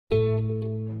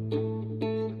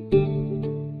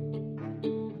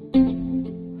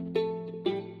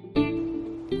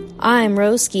I'm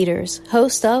Rose Skeeters,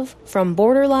 host of From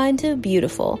Borderline to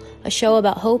Beautiful, a show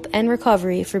about hope and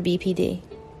recovery for BPD.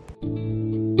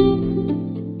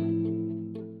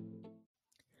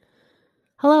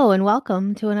 Hello and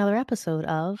welcome to another episode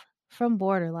of From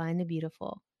Borderline to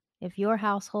Beautiful. If your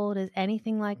household is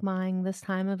anything like mine this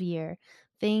time of year,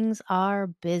 things are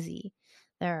busy.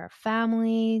 There are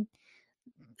family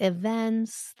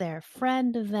events, there are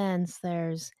friend events,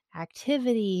 there's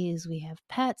activities, we have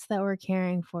pets that we're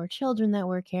caring for, children that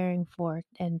we're caring for,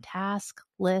 and task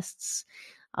lists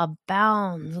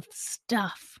abound with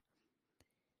stuff.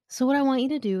 So what I want you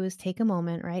to do is take a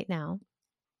moment right now,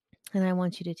 and I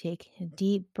want you to take a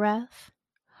deep breath,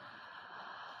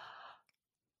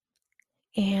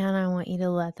 and I want you to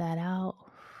let that out.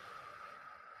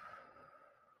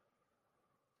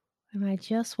 And I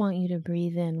just want you to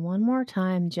breathe in one more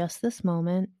time, just this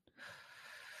moment.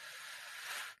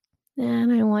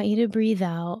 And I want you to breathe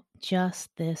out just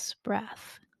this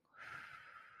breath.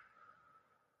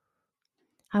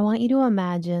 I want you to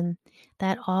imagine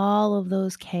that all of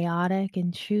those chaotic,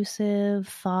 intrusive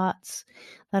thoughts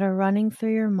that are running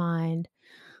through your mind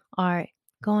are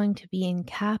going to be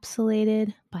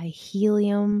encapsulated by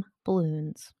helium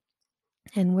balloons.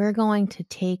 And we're going to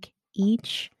take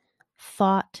each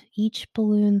thought, each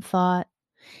balloon thought,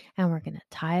 and we're going to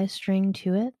tie a string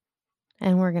to it.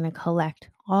 And we're going to collect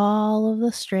all of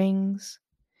the strings.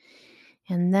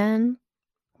 And then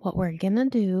what we're going to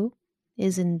do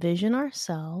is envision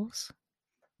ourselves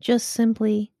just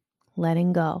simply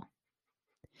letting go.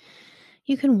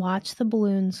 You can watch the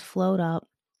balloons float up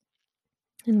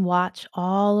and watch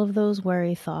all of those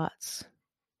worry thoughts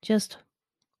just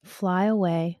fly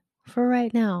away for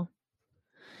right now.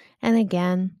 And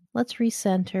again, let's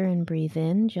recenter and breathe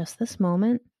in just this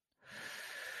moment.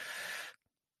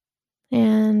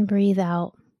 And breathe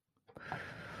out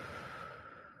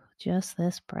just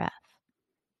this breath.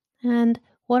 And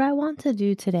what I want to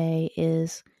do today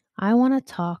is I want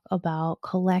to talk about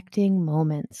collecting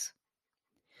moments.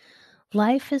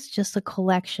 Life is just a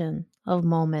collection of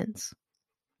moments.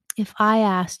 If I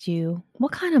asked you,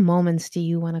 what kind of moments do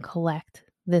you want to collect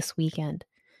this weekend?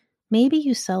 Maybe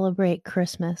you celebrate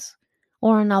Christmas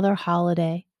or another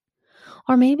holiday,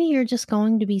 or maybe you're just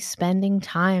going to be spending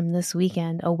time this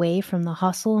weekend away from the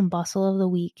hustle and bustle of the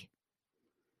week.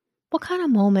 What kind of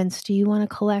moments do you want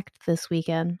to collect this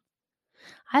weekend?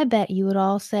 I bet you would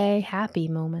all say happy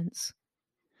moments.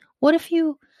 What if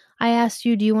I asked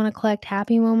you, do you want to collect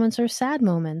happy moments or sad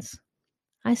moments?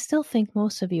 I still think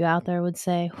most of you out there would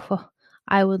say, well,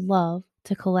 I would love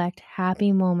to collect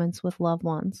happy moments with loved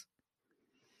ones.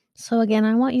 So again,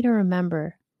 I want you to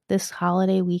remember this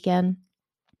holiday weekend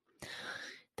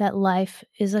that life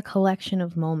is a collection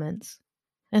of moments.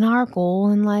 And our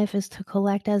goal in life is to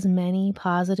collect as many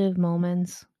positive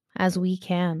moments as we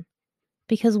can.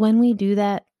 Because when we do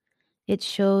that, it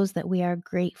shows that we are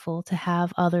grateful to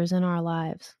have others in our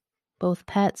lives, both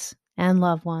pets and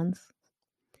loved ones.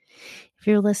 If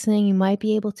you're listening, you might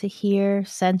be able to hear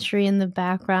Century in the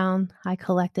background. I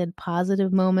collected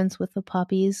positive moments with the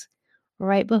puppies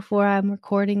right before I'm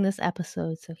recording this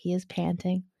episode, so he is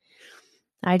panting.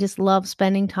 I just love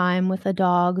spending time with the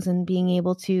dogs and being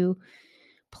able to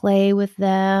play with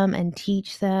them and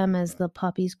teach them as the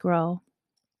puppies grow.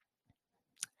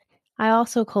 I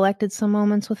also collected some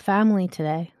moments with family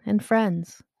today and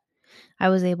friends. I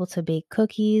was able to bake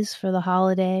cookies for the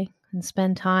holiday and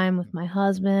spend time with my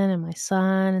husband and my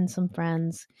son and some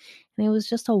friends. And it was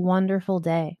just a wonderful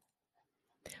day.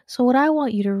 So what I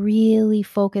want you to really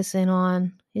focus in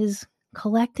on is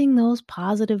collecting those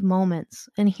positive moments.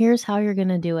 And here's how you're going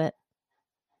to do it.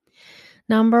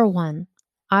 Number 1,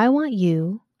 I want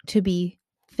you to be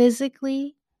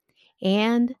physically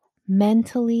and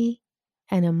mentally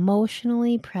and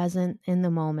emotionally present in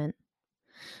the moment.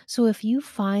 So if you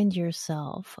find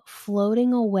yourself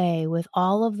floating away with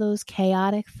all of those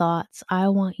chaotic thoughts, I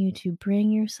want you to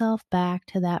bring yourself back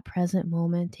to that present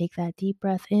moment. Take that deep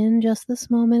breath in just this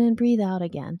moment and breathe out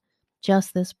again.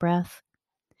 Just this breath.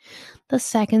 The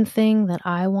second thing that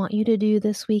I want you to do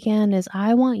this weekend is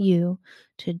I want you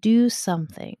to do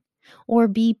something or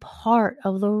be part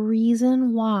of the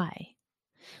reason why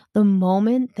the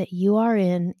moment that you are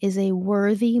in is a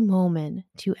worthy moment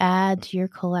to add to your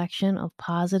collection of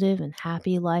positive and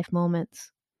happy life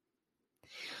moments.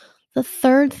 The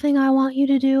third thing I want you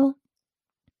to do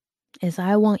is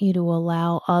I want you to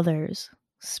allow others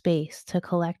space to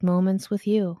collect moments with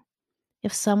you.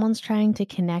 If someone's trying to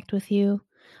connect with you,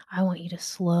 I want you to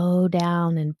slow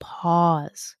down and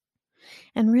pause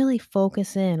and really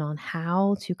focus in on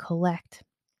how to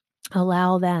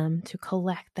allow them to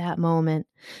collect that moment,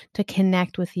 to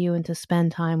connect with you and to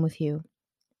spend time with you.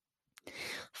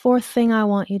 Fourth thing I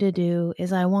want you to do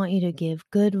is I want you to give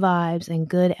good vibes and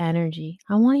good energy.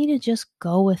 I want you to just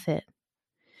go with it.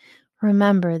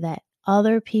 Remember that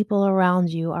other people around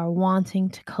you are wanting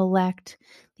to collect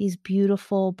these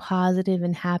beautiful, positive,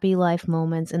 and happy life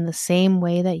moments in the same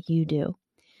way that you do.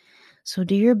 So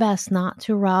do your best not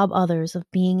to rob others of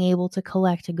being able to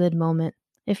collect a good moment.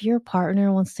 If your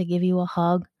partner wants to give you a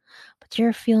hug, but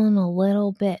you're feeling a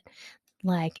little bit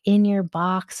like in your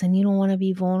box and you don't want to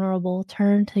be vulnerable,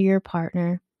 turn to your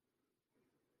partner.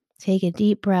 Take a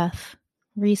deep breath,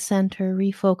 recenter,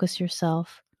 refocus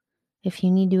yourself. If you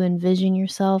need to envision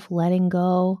yourself letting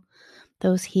go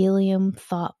those helium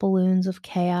thought balloons of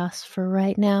chaos for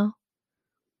right now,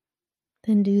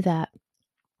 then do that.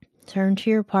 Turn to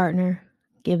your partner,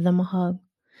 give them a hug.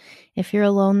 If you're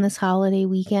alone this holiday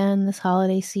weekend, this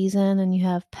holiday season, and you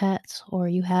have pets or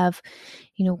you have,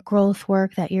 growth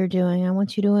work that you're doing, I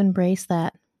want you to embrace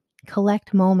that.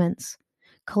 Collect moments.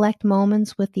 Collect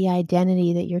moments with the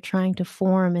identity that you're trying to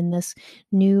form in this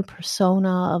new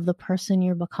persona of the person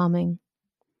you're becoming.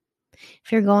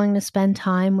 If you're going to spend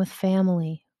time with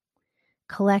family,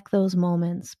 collect those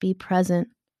moments, be present,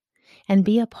 and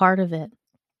be a part of it.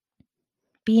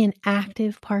 Be an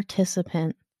active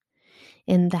participant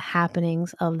in the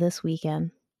happenings of this weekend.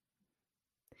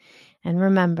 And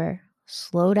remember,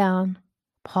 slow down,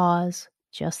 pause,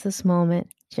 just this moment,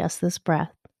 just this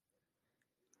breath.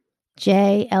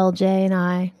 Jay, LJ, and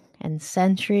I, and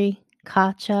Sentry,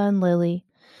 Katja, and Lily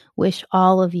wish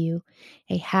all of you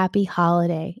a happy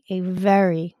holiday, a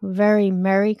very, very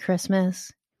Merry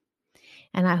Christmas,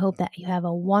 and I hope that you have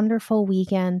a wonderful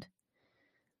weekend.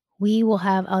 We will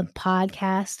have a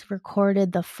podcast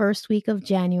recorded the first week of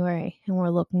January, and we're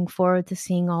looking forward to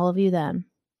seeing all of you then.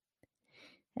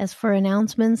 As for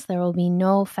announcements, there will be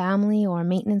no family or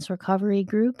maintenance recovery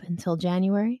group until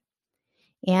January.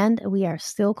 And we are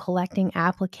still collecting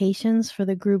applications for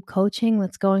the group coaching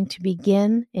that's going to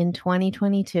begin in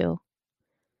 2022.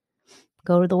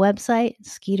 Go to the website,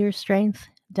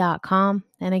 skeeterstrength.com.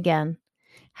 And again,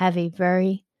 have a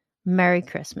very Merry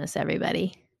Christmas,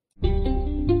 everybody.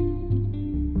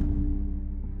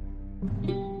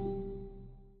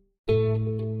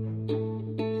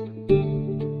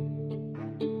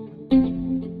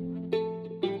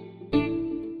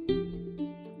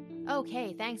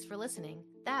 Okay, thanks for listening.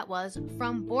 That was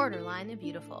From Borderline to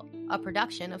Beautiful, a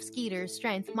production of Skeeter's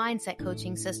Strength Mindset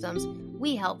Coaching Systems.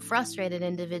 We help frustrated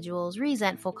individuals,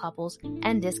 resentful couples,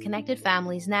 and disconnected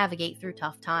families navigate through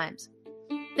tough times.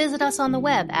 Visit us on the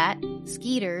web at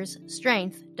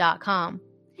skeetersstrength.com.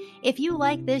 If you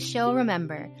like this show,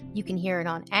 remember, you can hear it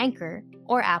on Anchor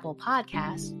or Apple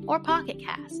Podcasts or Pocket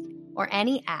Cast or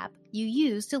any app you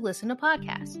use to listen to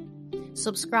podcasts.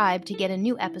 Subscribe to get a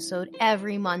new episode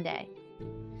every Monday.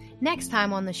 Next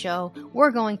time on the show,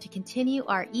 we're going to continue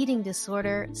our eating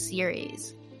disorder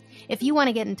series. If you want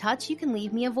to get in touch, you can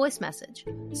leave me a voice message.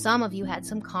 Some of you had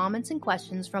some comments and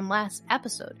questions from last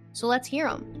episode, so let's hear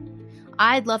them.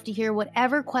 I'd love to hear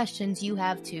whatever questions you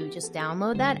have too. Just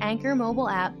download that Anchor mobile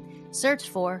app, search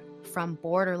for From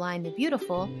Borderline to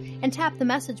Beautiful, and tap the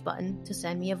message button to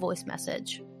send me a voice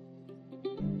message.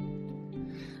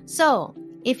 So,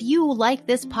 if you like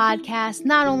this podcast,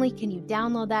 not only can you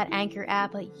download that Anchor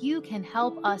app, but you can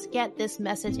help us get this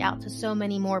message out to so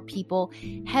many more people.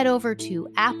 Head over to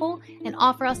Apple and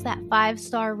offer us that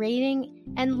 5-star rating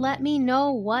and let me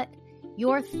know what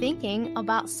you're thinking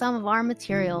about some of our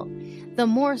material. The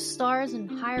more stars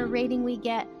and higher rating we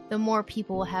get, the more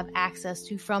people will have access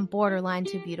to From Borderline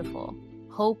to Beautiful.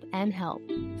 Hope and help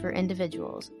for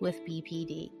individuals with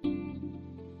BPD.